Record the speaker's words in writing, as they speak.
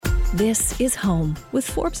This is Home with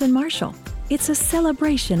Forbes and Marshall. It's a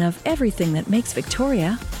celebration of everything that makes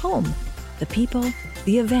Victoria home. The people,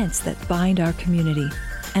 the events that bind our community,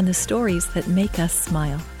 and the stories that make us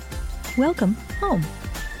smile. Welcome home.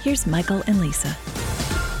 Here's Michael and Lisa.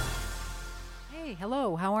 Hey,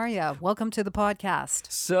 hello. How are you? Welcome to the podcast.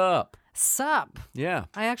 Sup. Yeah.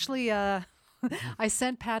 I actually, I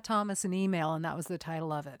sent Pat Thomas an email, and that was the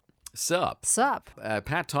title of it. Sup.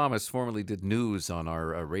 Pat Thomas formerly did news on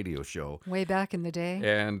our radio show. Way back in the day.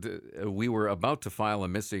 And we were about to file a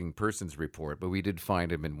missing persons report, but we did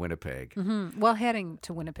find him in Winnipeg. Mm-hmm. Well, heading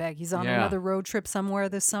to Winnipeg. He's on another road trip somewhere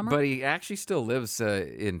this summer. But he actually still lives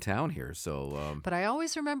in town here, so... But I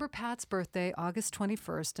always remember Pat's birthday, August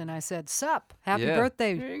 21st, and I said, sup, happy Yeah.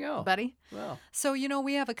 birthday, There you go. buddy. Well. So,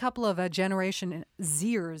 we have a couple of Generation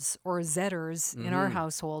Zers or Zers in our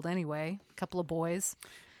household anyway, a couple of boys.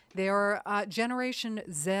 They are Generation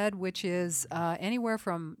Z, which is anywhere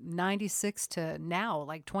from 96 to now,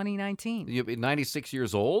 like 2019. You'll be 96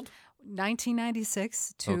 years old?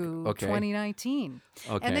 1996 to Okay. 2019.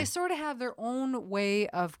 Okay. And they sort of have their own way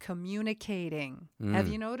of communicating. Have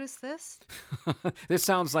you noticed this? This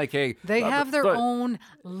sounds like a... They have their own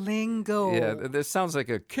lingo. Yeah, this sounds like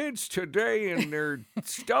a kids today and their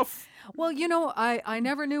stuff. Well, I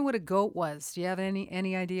never knew what a goat was. Do you have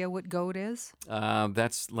any idea what goat is?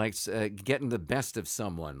 That's like getting the best of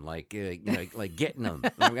someone, like getting them.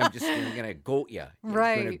 I'm just gonna goat you.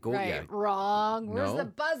 Right. Wrong. Where's No? the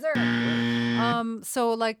buzzer?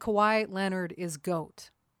 So like Kawhi Leonard is GOAT,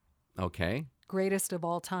 Okay. greatest of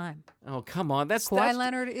all time. Oh, come on. Kawhi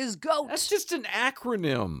Leonard is GOAT. That's just an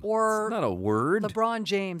acronym. Or it's not a word. LeBron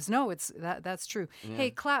James. No, that's true.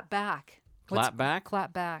 Hey, clap back. Clap back?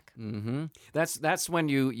 Clap back. Mm-hmm. That's when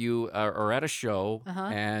you are at a show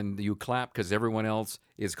and you clap because everyone else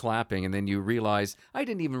is clapping, and then you realize I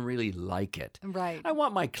didn't even really like it. Right. I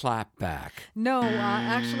want my clap back. No,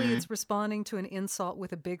 actually, it's responding to an insult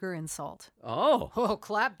with a bigger insult. Oh. Oh,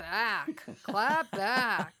 clap back. Clap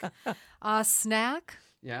back. Snack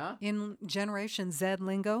Yeah. in Generation Z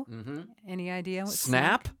lingo. Mm-hmm. Any idea what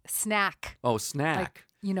Snap? Snack. Oh, snack. Like,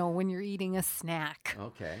 when you're eating a snack.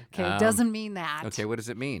 Okay. Okay, it doesn't mean that. Okay, what does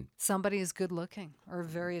it mean? Somebody is good looking or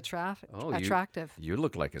very attractive. Oh, attractive. You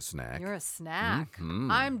look like a snack. You're a snack.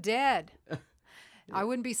 Mhm. I'm dead. I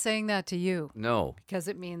wouldn't be saying that to you No. because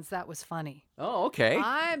it means that was funny. Oh, okay.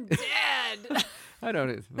 I'm dead. I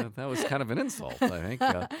don't. That was kind of an insult, I think.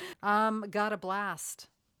 Got a blast.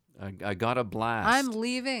 I got a blast. I'm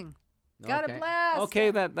leaving. Got Okay. a blast.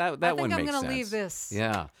 Okay, that I one think makes I'm gonna sense. leave this.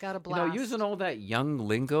 Yeah. Got a blast. Using all that young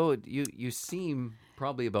lingo, you seem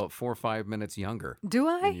probably about 4 or 5 minutes younger. Do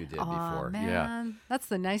I? than you did Aw, before. man. Yeah. That's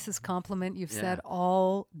the nicest compliment you've Yeah. said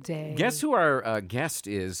all day. Guess who our guest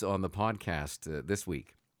is on the podcast this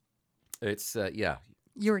week? It's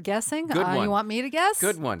You were guessing? Good one. You want me to guess?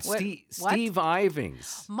 good one. What? Steve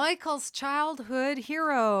Ivings. Michael's childhood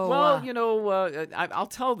hero. Well, I'll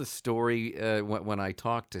tell the story when I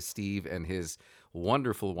talk to Steve and his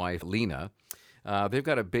wonderful wife, Lena. They've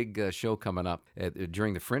got a big show coming up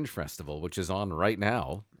during the Fringe Festival, which is on right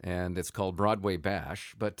now, and it's called Broadway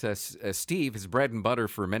Bash. But Steve, his bread and butter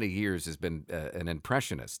for many years has been an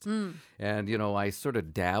impressionist. And, I sort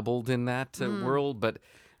of dabbled in that world, but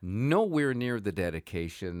nowhere near the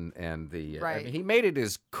dedication and the... Right. he made it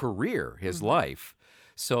his career, his life.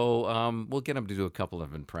 So we'll get him to do a couple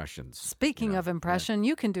of impressions. Speaking of impression,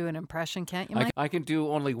 you can do an impression, can't you, Mike? I can do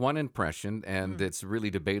only one impression, and it's really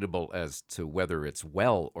debatable as to whether it's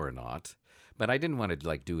well or not. But I didn't want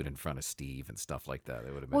to do it in front of Steve and stuff like that.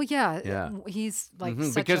 It would have been. Well, yeah, Yeah. he's like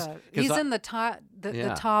Mhm, such because- a. 'cause He's I- in the top, the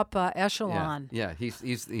Yeah. top yeah, echelon. yeah. He's the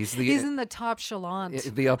He's in the top echelon.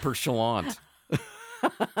 the upper echelon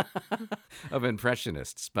of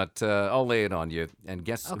impressionists. But I'll lay it on you and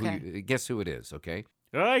guess who it is. Okay.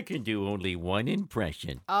 I can do only one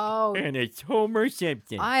impression, Oh, and it's Homer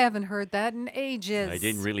Simpson. I haven't heard that in ages. I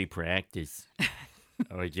didn't really practice.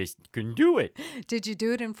 I just couldn't do it. Did you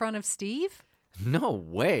do it in front of Steve? No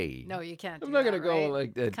way. No, you can't. I'm do not that, going to go right?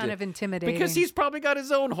 like that. Kind of intimidating. Because he's probably got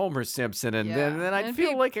his own Homer Simpson, and Yeah. then I'd And feel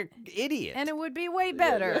peop- like an idiot. and it would be way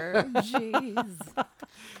better. Jeez.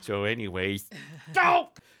 So, anyways,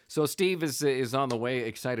 So Steve is on the way,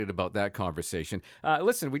 excited about that conversation.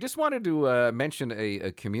 Listen, we just wanted to mention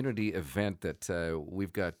a community event that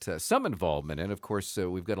we've got some involvement in. Of course,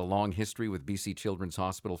 we've got a long history with BC Children's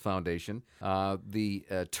Hospital Foundation.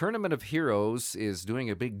 The Tournament of Heroes is doing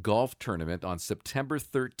a big golf tournament on September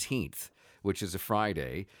 13th. which is a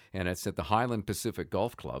Friday, and it's at the Highland Pacific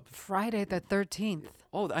Golf Club. Friday the 13th.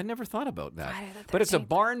 Oh, I never thought about that. Friday the But it's a 13th.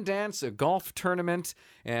 barn dance, a golf tournament,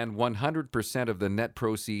 and 100% of the net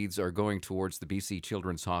proceeds are going towards the BC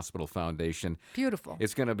Children's Hospital Foundation. Beautiful.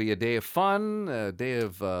 It's going to be a day of fun, a day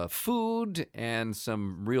of food, and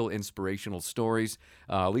some real inspirational stories.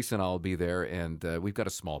 Lisa and I will be there, and we've got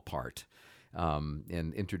a small part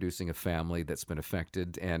in introducing a family that's been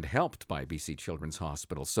affected and helped by BC Children's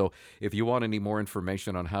Hospital. So if you want any more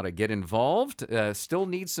information on how to get involved, still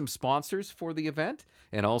need some sponsors for the event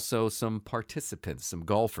and also some participants, some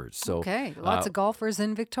golfers. So Okay, lots of golfers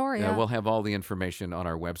in Victoria. yeah, we'll have all the information on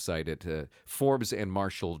our website at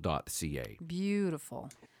forbesandmarshall.ca. Beautiful.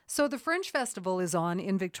 So the Fringe Festival is on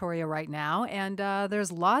in Victoria right now, and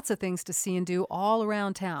there's lots of things to see and do all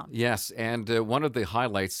around town. Yes, and one of the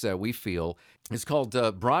highlights we feel is called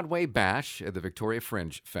Broadway Bash at the Victoria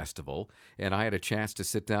Fringe Festival. And I had a chance to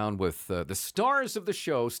sit down with the stars of the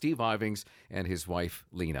show, Steve Ivings and his wife,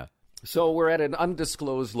 Lena. So we're at an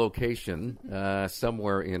undisclosed location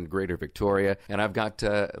somewhere in Greater Victoria, and I've got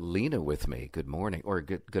Lena with me. Good morning, or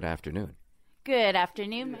good afternoon. Good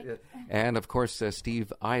afternoon, Mike. And, of course,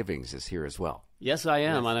 Steve Ivings is here as well. Yes, I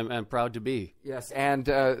am, and I'm proud to be. Yes, and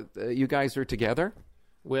you guys are together?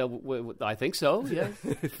 Well, I think so, yeah.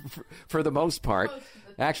 For the most part.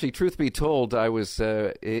 Actually, truth be told, I was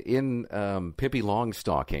in Pippi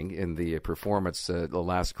Longstocking in the performance the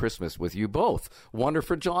last Christmas with you both.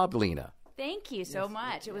 Wonderful job, Lena. Thank you so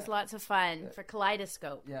much. It was lots of fun for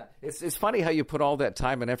Kaleidoscope. Yeah, it's funny how you put all that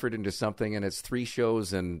time and effort into something, and it's 3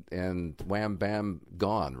 shows and wham bam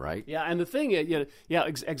gone, right? Yeah, and the thing,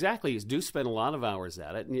 exactly, is do spend a lot of hours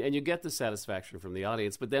at it, and you get the satisfaction from the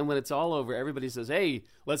audience. But then when it's all over, everybody says, "Hey,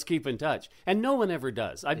 let's keep in touch," and no one ever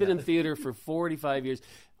does. I've been in theater for 45 years.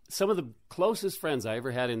 Some of the closest friends I ever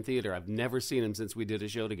had in theater, I've never seen them since we did a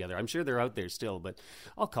show together. I'm sure they're out there still, but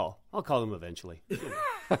I'll call them eventually.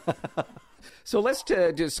 So let's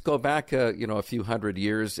just go back, a few hundred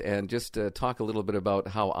years and just talk a little bit about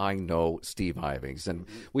how I know Steve Ivings. And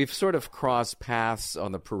we've sort of crossed paths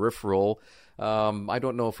on the peripheral. I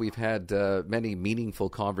don't know if we've had many meaningful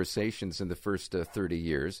conversations in the first 30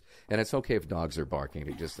 years. And it's okay if dogs are barking.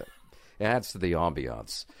 It just adds to the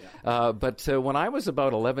ambiance. But when I was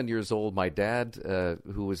about 11 years old, my dad,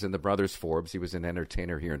 who was in the Brothers Forbes, he was an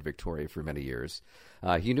entertainer here in Victoria for many years,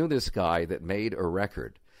 he knew this guy that made a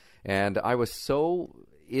record. And I was so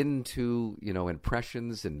into,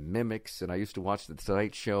 impressions and mimics, and I used to watch The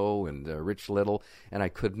Tonight Show and Rich Little, and I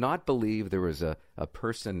could not believe there was a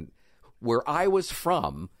person where I was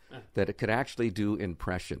from that it could actually do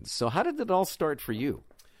impressions. So how did it all start for you?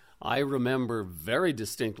 I remember very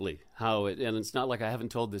distinctly how and it's not like I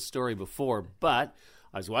haven't told this story before, but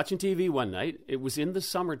I was watching TV one night. It was in the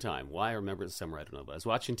summertime. Why I remember the summer, I don't know, but I was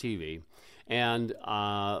watching TV, and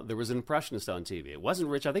there was an impressionist on TV. It wasn't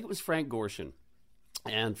Rich. I think it was Frank Gorshin.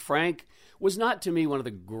 And Frank was not, to me, one of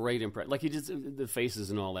the great impressions. Like, he did the faces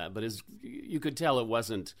and all that, but you could tell it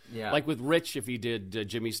wasn't. Yeah. Like with Rich, if he did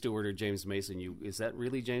Jimmy Stewart or James Mason, is that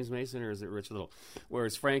really James Mason or is it Rich Little?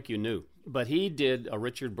 Whereas Frank, you knew. But he did a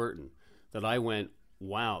Richard Burton that I went,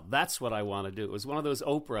 wow, that's what I want to do. It was one of those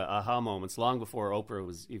Oprah aha moments, long before Oprah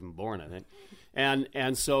was even born, I think.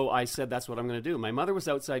 And so I said, that's what I'm going to do. My mother was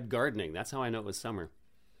outside gardening. That's how I know it was summer.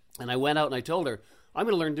 And I went out and I told her, I'm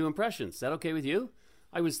going to learn to do impressions. Is that okay with you?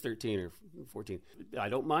 I was 13 or 14. I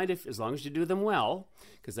don't mind as long as you do them well,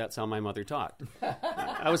 because that's how my mother talked.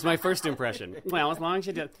 That was my first impression. Well, as long as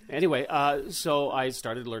you do. Anyway, so I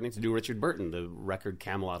started learning to do Richard Burton. The record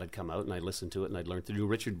Camelot had come out, and I listened to it, and I'd learned to do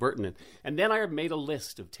Richard Burton. And then I made a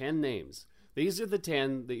list of 10 names. These are the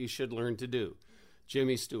 10 that you should learn to do.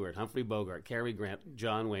 Jimmy Stewart, Humphrey Bogart, Cary Grant,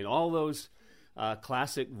 John Wayne, all those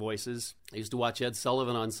classic voices. I used to watch Ed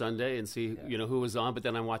Sullivan on Sunday and see, who was on, but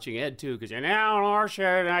then I'm watching Ed too, because now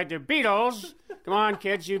the Beatles. Come on,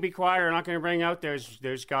 kids, you be quiet. We're not going to bring out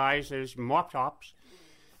there's guys, there's mop tops,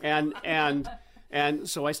 and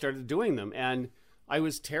so I started doing them, and I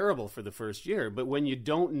was terrible for the first year. But when you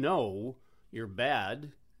don't know you're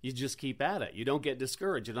bad, you just keep at it. You don't get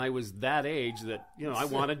discouraged. And I was that age that, I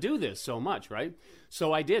want to do this so much, right?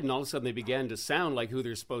 So I did, and all of a sudden they began to sound like who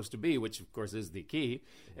they're supposed to be, which, of course, is the key.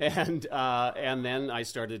 And then I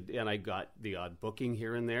started, and I got the odd booking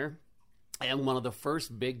here and there. And one of the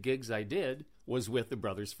first big gigs I did was with the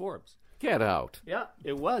Brothers Forbes. Get out. Yeah,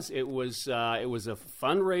 it was. It was a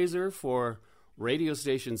fundraiser for radio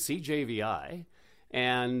station CJVI,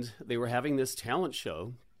 and they were having this talent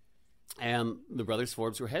show. And the Brothers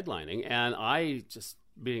Forbes were headlining, and I, just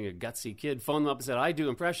being a gutsy kid, phoned them up and said, I do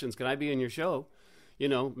impressions. Can I be in your show?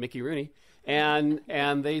 Mickey Rooney. And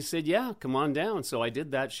they said, yeah, come on down. So I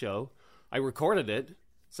did that show. I recorded it.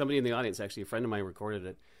 Somebody in the audience, actually, a friend of mine, recorded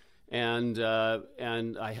it. And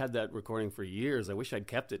I had that recording for years. I wish I'd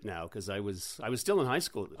kept it now because I was still in high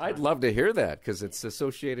school at the time. I'd love to hear that because it's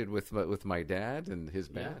associated with my dad and his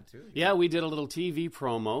band too. Yeah, we did a little TV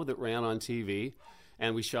promo that ran on TV,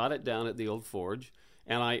 and we shot it down at the Old Forge.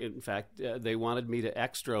 And in fact, they wanted me to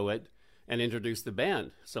extra it and introduce the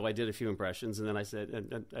band. So I did a few impressions, and then I said,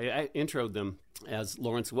 and I introed them as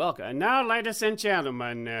Lawrence Welk. And now, ladies and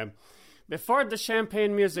gentlemen, before the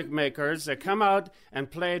Champagne Music Makers come out and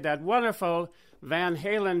play that wonderful Van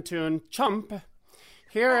Halen tune, Chump,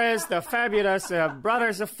 here is the fabulous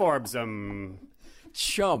Brothers of Forbes.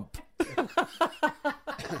 Chump.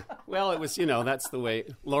 Well, it was, that's the way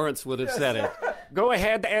Lawrence would have said it. Go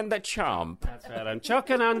ahead and the chump. That's right. I'm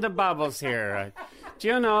choking on the bubbles here. Do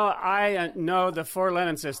you know, I know the four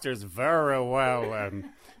Lennon sisters very well,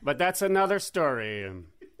 but that's another story.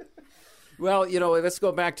 Well, let's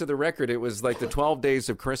go back to the record. It was like the 12 Days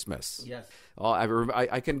of Christmas. Yes.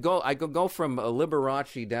 I can go from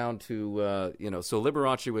Liberace down to so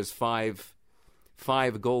Liberace was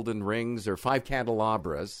five golden rings or 5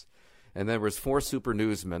 candelabras, and then there was 4 super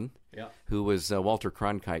newsmen. Yeah. Who was Walter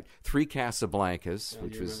Cronkite, 3 Casablancas,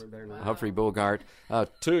 which was Humphrey Bogart,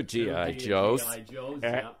 2 G.I. Joes,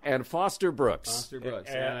 and Foster Brooks. Foster Brooks.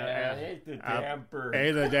 The damn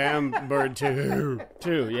bird. The damn bird,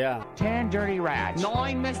 too, yeah. 10 dirty rats.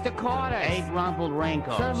 9 Mr. Carter. 8 rumpled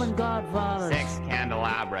raincoats. 7 godfathers. 6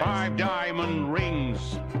 candelabras. 5 diamond rings.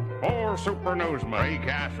 4 super newsmen. 3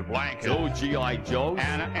 Casablancas. 2 G.I. Joes.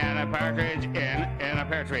 And a partridge in a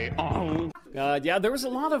pear tree. Oh. Yeah, there was a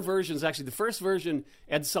lot of versions. Actually, the first version,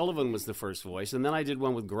 Ed Sullivan was the first voice, and then I did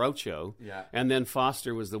one with Groucho. Yeah. And then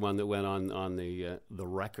Foster was the one that went on the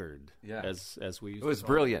record. Yeah. As we. It was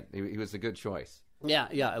brilliant. He was a good choice. Yeah,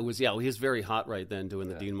 it was. Yeah, he was very hot right then, doing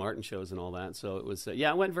the Dean Martin shows and all that. So it was.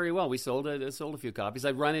 It went very well. We sold a few copies.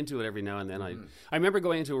 I'd run into it every now and then. I remember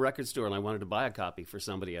going into a record store and I wanted to buy a copy for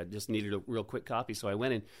somebody. I just needed a real quick copy, so I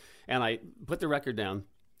went in and I put the record down.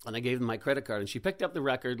 And I gave them my credit card, and she picked up the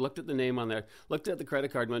record, looked at the name on there, looked at the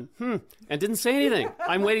credit card, and went, and didn't say anything.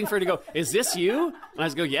 I'm waiting for her to go, is this you? And I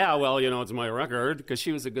was go, yeah, well, it's my record, because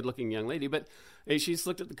she was a good-looking young lady. But she just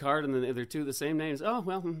looked at the card, and then they're 2 the same names. Oh,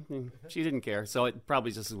 well, she didn't care. So it probably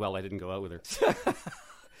just as well I didn't go out with her.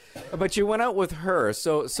 But you went out with her.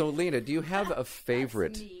 So Lena, do you have a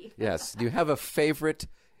favorite? Yes. Do you have a favorite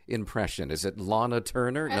impression? Is it Lana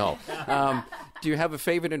Turner? No. Do you have a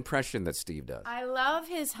favorite impression that Steve does? I love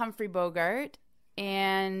his Humphrey Bogart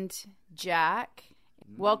and Jack.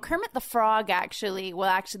 Well, Kermit the Frog, actually. Well,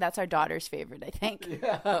 actually, that's our daughter's favorite, I think.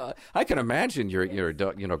 Yeah, I can imagine you're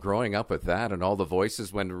growing up with that and all the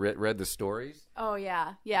voices when read the stories. Oh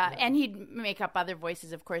yeah. And he'd make up other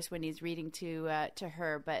voices, of course, when he's reading to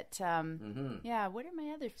her. But yeah, what are my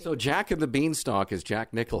other favorites? So Jack and the Beanstalk is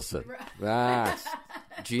Jack Nicholson. That's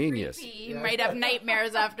genius. He might have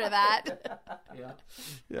nightmares after that.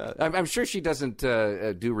 Yeah. I'm sure she doesn't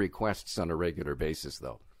do requests on a regular basis,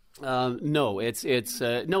 though. No, it's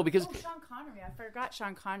no, because Sean Connery. I forgot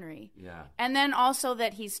Sean Connery. Yeah, and then also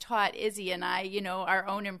that he's taught Izzy and I, our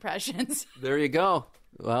own impressions. There you go.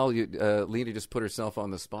 Well, Lena just put herself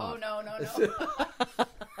on the spot. Oh no!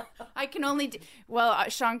 I can only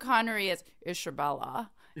Sean Connery is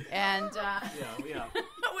Isabella, and yeah.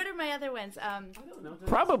 What are my other ones? I don't know.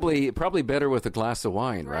 Probably better with a glass of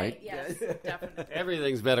wine, right? Yes, definitely.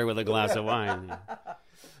 Everything's better with a glass of wine.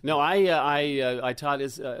 No, I taught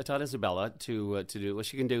Isabella to do what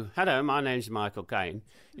she can do. Hello, my name's Michael Caine.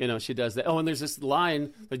 She does that. Oh, and there's this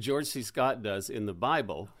line that George C. Scott does in the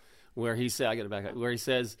Bible where he says, where he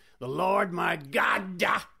says, "The Lord my God,"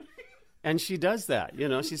 and she does that.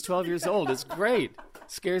 She's 12 years old. It's great.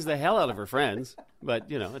 Scares the hell out of her friends, but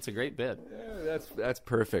it's a great bit. Yeah, that's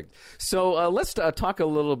perfect. So let's talk a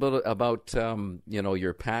little bit about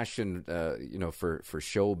your passion for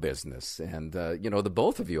show business, and the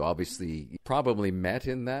both of you obviously probably met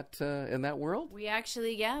in that world. We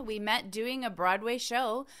actually we met doing a Broadway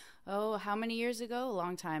show. Oh, how many years ago? A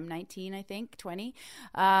long time, 19, I think, 20.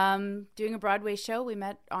 Doing a Broadway show. We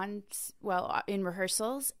met in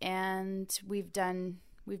rehearsals, and we've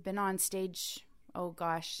been on stage. Oh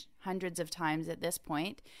gosh, hundreds of times at this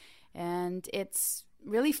point. And it's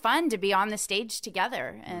really fun to be on the stage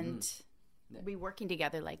together and be working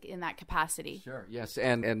together like in that capacity. Sure, yes.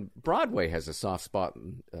 And Broadway has a soft spot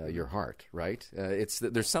in your heart, right?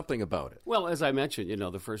 There's something about it. Well, as I mentioned,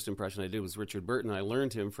 the first impression I did was Richard Burton. I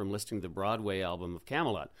learned him from listening to the Broadway album of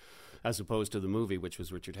Camelot, as opposed to the movie, which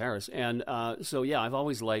was Richard Harris. And so, I've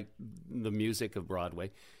always liked the music of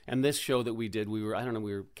Broadway. And this show that we did, we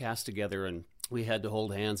were cast together and we had to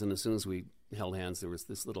hold hands. And as soon as we held hands. There was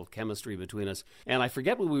this little chemistry between us. And I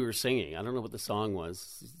forget what we were singing. I don't know what the song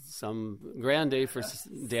was. Some grand day for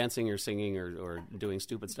dancing or singing or doing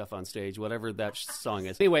stupid stuff on stage, whatever that song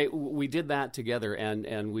is. Anyway, we did that together,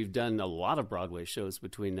 and we've done a lot of Broadway shows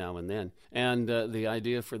between now and then. And the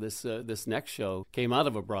idea for this next show came out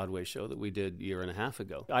of a Broadway show that we did a year and a half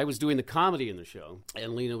ago. I was doing the comedy in the show,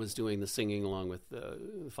 and Lena was doing the singing along with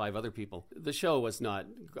 5 other people. The show was not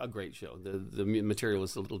a great show. The material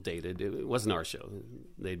was a little dated. It wasn't our show.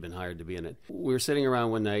 They'd been hired to be in it. We were sitting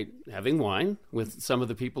around one night having wine with some of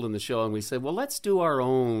the people in the show, and we said, well, let's do our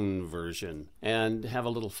own version and have a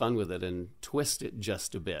little fun with it and twist it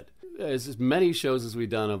just a bit. As many shows as we've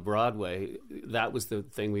done of Broadway, that was the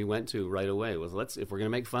thing we went to right away. Was if we're going to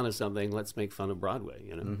make fun of something, let's make fun of Broadway.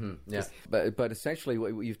 You know. Mm-hmm. Yeah, but essentially,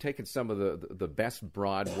 you've taken some of the best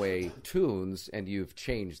Broadway tunes and you've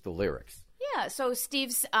changed the lyrics. Yeah, so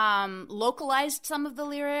Steve's localized some of the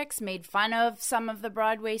lyrics, made fun of some of the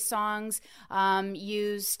Broadway songs,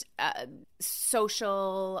 used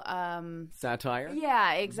social satire.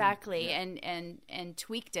 Yeah, exactly, and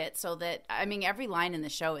tweaked it so that, I mean, every line in the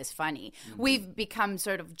show is funny. Mm-hmm. We've become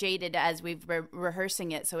sort of jaded as we've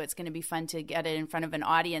rehearsing it, so it's going to be fun to get it in front of an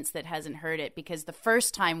audience that hasn't heard it, because the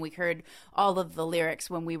first time we heard all of the lyrics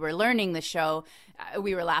when we were learning the show,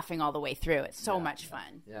 we were laughing all the way through. It's so much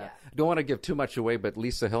fun. Yeah. Don't want to give too much away, but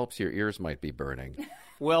Lisa helps. Your ears might be burning.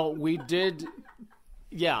 Well, we did.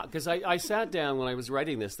 Yeah, because I sat down when I was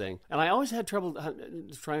writing this thing, and I always had trouble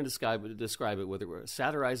trying to describe it, whether we're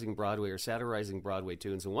satirizing Broadway or satirizing Broadway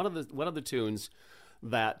tunes. And one of the tunes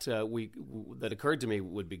that that occurred to me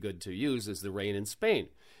would be good to use is the Rain in Spain.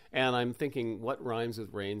 And I'm thinking, what rhymes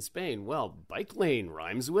with Rain in Spain? Well, Bike Lane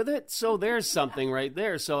rhymes with it, so there's something right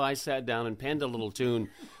there. So I sat down and penned a little tune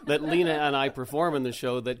that Lena and I perform in the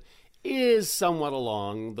show that is somewhat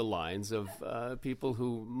along the lines of people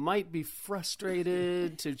who might be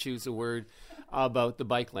frustrated, to choose a word, about the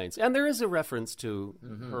bike lanes. And there is a reference to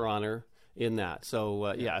Her Honor in that. So,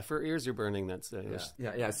 if her ears are burning, that's...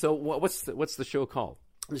 Yeah. So what's the show called?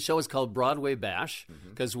 The show is called Broadway Bash,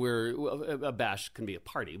 because a bash can be a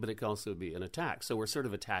party, but it can also be an attack. So we're sort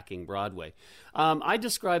of attacking Broadway. I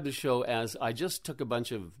describe the show as I just took a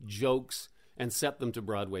bunch of jokes and set them to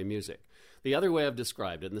Broadway music. The other way I've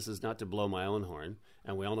described it, and this is not to blow my own horn,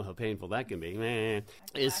 and we all know how painful that can be,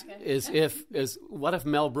 is what if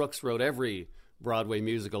Mel Brooks wrote every Broadway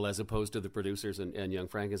musical as opposed to The Producers and Young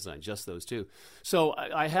Frankenstein, just those two. So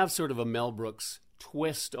I have sort of a Mel Brooks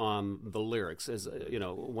twist on the lyrics. As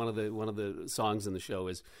one of the songs in the show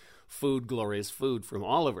is "Food, Glorious Food" from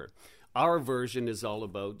Oliver. Our version is all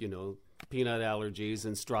about peanut allergies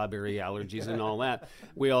and strawberry allergies and all that.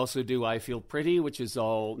 We also do "I Feel Pretty," which is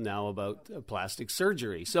all now about plastic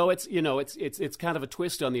surgery. So it's kind of a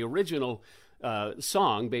twist on the original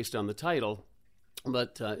song based on the title.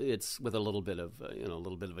 But it's with a little bit of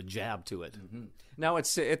a jab to it. Mm-hmm. Now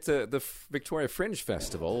it's the Victoria Fringe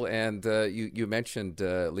Festival, and you mentioned,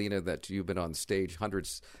 Lena, that you've been on stage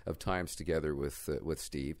hundreds of times together with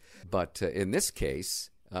Steve. But in this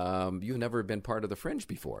case, you've never been part of the Fringe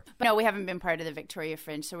before. No, we haven't been part of the Victoria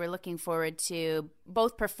Fringe, so we're looking forward to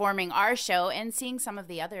both performing our show and seeing some of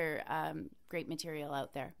the other great material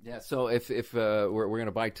out there. Yeah. So if we're going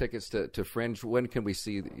to buy tickets to Fringe, when can we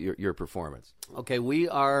see your performance? Okay, we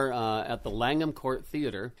are at the Langham Court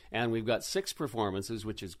Theater, and we've got 6 performances,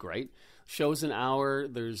 which is great. Show's an hour.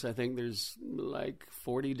 There's like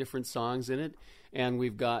 40 different songs in it. And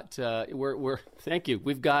we've got, thank you.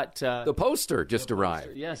 We've got... the poster just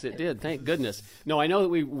arrived. Yes, it did. Thank goodness. No, I know that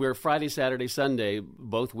we're Friday, Saturday, Sunday,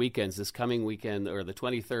 both weekends, this coming weekend, or the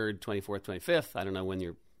 23rd, 24th, 25th. I don't know when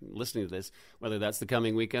you're listening to this, whether that's the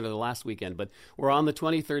coming weekend or the last weekend. But we're on the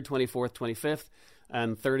 23rd, 24th, 25th.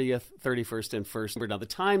 And 30th, 31st, and 1st. Now, the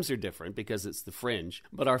times are different because it's the Fringe,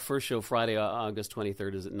 but our first show, Friday, August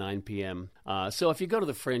 23rd, is at 9 p.m. So if you go to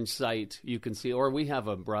the Fringe site, you can see, or we have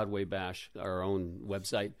a Broadway Bash, our own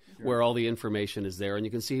website, where all the information is there, and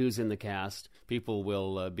you can see who's in the cast. People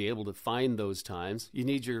will be able to find those times. You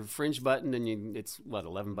need your Fringe button, and it's,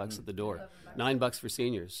 $11 at the door. $9 for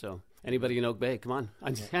seniors, so... Anybody in Oak Bay? Come on.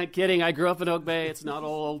 I'm not kidding. I grew up in Oak Bay. It's not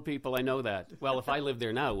all old people. I know that. Well, if I lived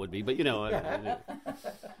there now, it would be. But,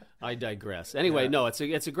 I digress. Anyway, no, it's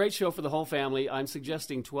a great show for the whole family. I'm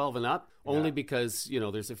suggesting 12 and up, only because,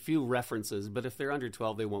 there's a few references. But if they're under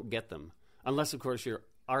 12, they won't get them. Unless, of course, you're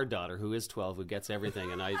our daughter, who is 12, who gets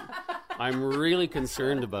everything. And I'm really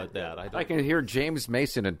concerned about that. I can hear James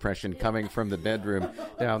Mason impression coming from the bedroom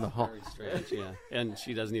down the hall. Very strange, yeah. And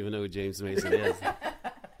she doesn't even know who James Mason is.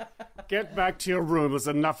 Get back to your room. There's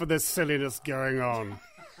enough of this silliness going on.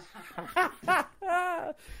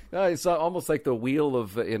 It's almost like the wheel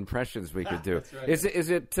of impressions we could do. That's right.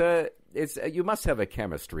 Is it? You must have a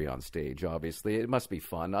chemistry on stage. Obviously, it must be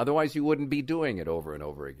fun. Otherwise, you wouldn't be doing it over and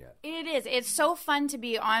over again. It is. It's so fun to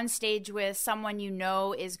be on stage with someone you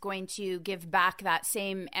know is going to give back that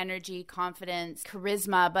same energy, confidence,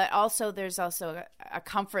 charisma, but also there's also a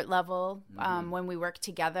comfort level when we work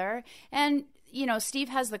together. And you know, Steve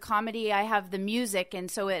has the comedy, I have the music, and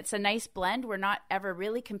so it's a nice blend. We're not ever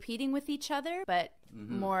really competing with each other, but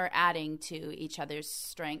more adding to each other's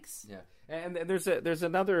strengths. Yeah. And there's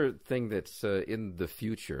another thing that's in the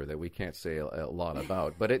future that we can't say a lot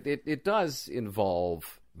about, but it does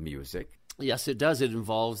involve music. Yes, it does. It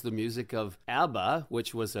involves the music of ABBA,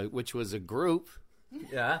 which was a group.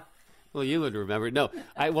 Yeah. Well, you would remember. No,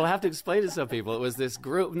 I will have to explain to some people. It was this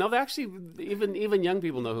group. No, actually, even young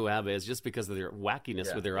people know who ABBA is just because of their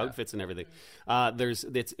wackiness with their outfits and everything.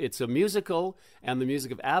 It's a musical, and the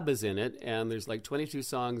music of ABBA's in it, and there's like 22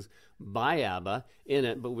 songs by ABBA in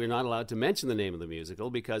it, but we're not allowed to mention the name of the musical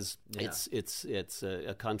because it's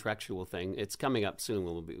a contractual thing. It's coming up soon.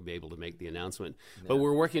 We'll be able to make the announcement. Yeah. But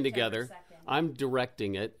we're working together. I'm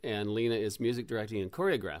directing it, and Lena is music directing and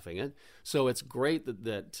choreographing it. So it's great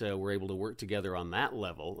that we're able to work together on that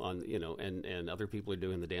level. And other people are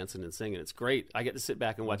doing the dancing and singing. It's great. I get to sit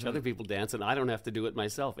back and watch other people dance, and I don't have to do it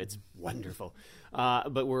myself. It's wonderful.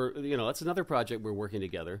 But that's another project we're working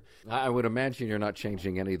together. I would imagine you're not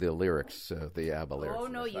changing any of the lyrics, the ABBA lyrics. Oh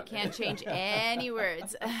no, you can't change any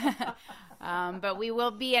words. But we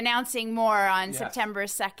will be announcing more on September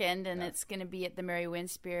 2nd, and it's going to be at the Mary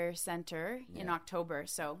Winspear Center in October.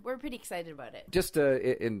 So we're pretty excited about it. Just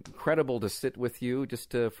incredible to sit with you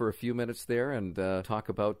just for a few minutes there and talk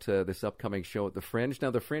about this upcoming show at the Fringe.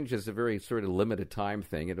 Now, the Fringe is a very sort of limited time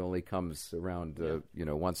thing. It only comes around,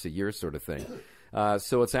 once a year sort of thing.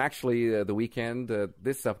 So it's actually the weekend,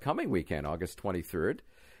 this upcoming weekend, August 23rd.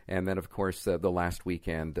 And then, of course, the last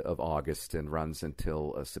weekend of August and runs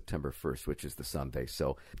until September 1st, which is the Sunday.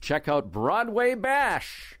 So check out Broadway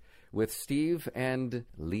Bash with Steve and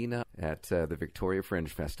Lena at the Victoria Fringe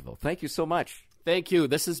Festival. Thank you so much. Thank you.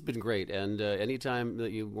 This has been great. And anytime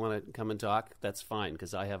that you want to come and talk, that's fine,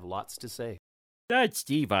 because I have lots to say. That's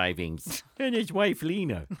Steve Ivings and his wife,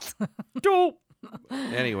 Lena. Dope.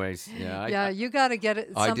 Anyways, you got to get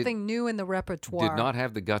something new in the repertoire. Did not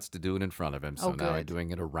have the guts to do it in front of him, so now I'm doing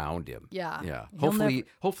it around him. Yeah.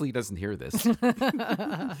 Hopefully he doesn't hear this.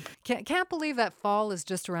 Can't believe that fall is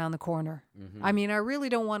just around the corner. I mean, I really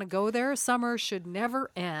don't want to go there. Summer should never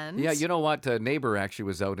end. Yeah, you know what? A neighbor actually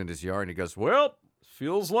was out in his yard, and he goes, "Well,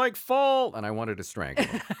 feels like fall," and I wanted to strangle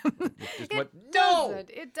him.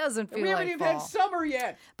 It doesn't feel like fall. We haven't even had summer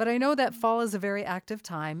yet. But I know that fall is a very active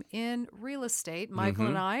time in real estate. Michael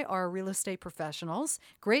and I are real estate professionals.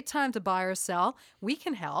 Great time to buy or sell. We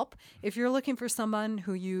can help. If you're looking for someone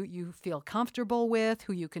who you feel comfortable with,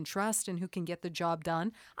 who you can trust, and who can get the job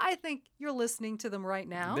done, I think you're listening to them right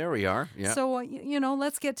now. There we are. Yeah. So,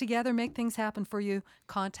 let's get together, make things happen for you.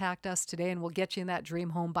 Contact us today, and we'll get you in that dream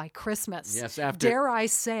home by Christmas. Yes, dare I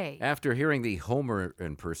say. After hearing the Homer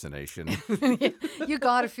impersonation. You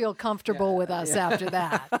got to feel comfortable with us after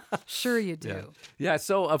that. Sure you do. Yeah,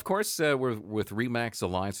 so of course, we're with RE/MAX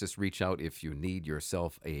Alliance. Just reach out if you need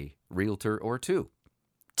yourself a realtor or two.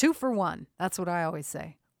 2 for 1. That's what I always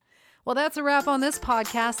say. Well, that's a wrap on this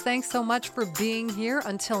podcast. Thanks so much for being here.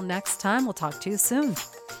 Until next time, we'll talk to you soon.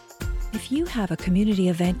 If you have a community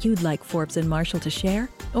event you'd like Forbes and Marshall to share,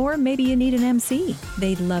 or maybe you need an MC,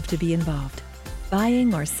 they'd love to be involved.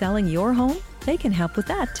 Buying or selling your home? They can help with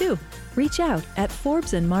that too. Reach out at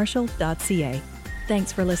forbesandmarshall.ca.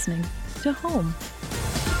 Thanks for listening to Home.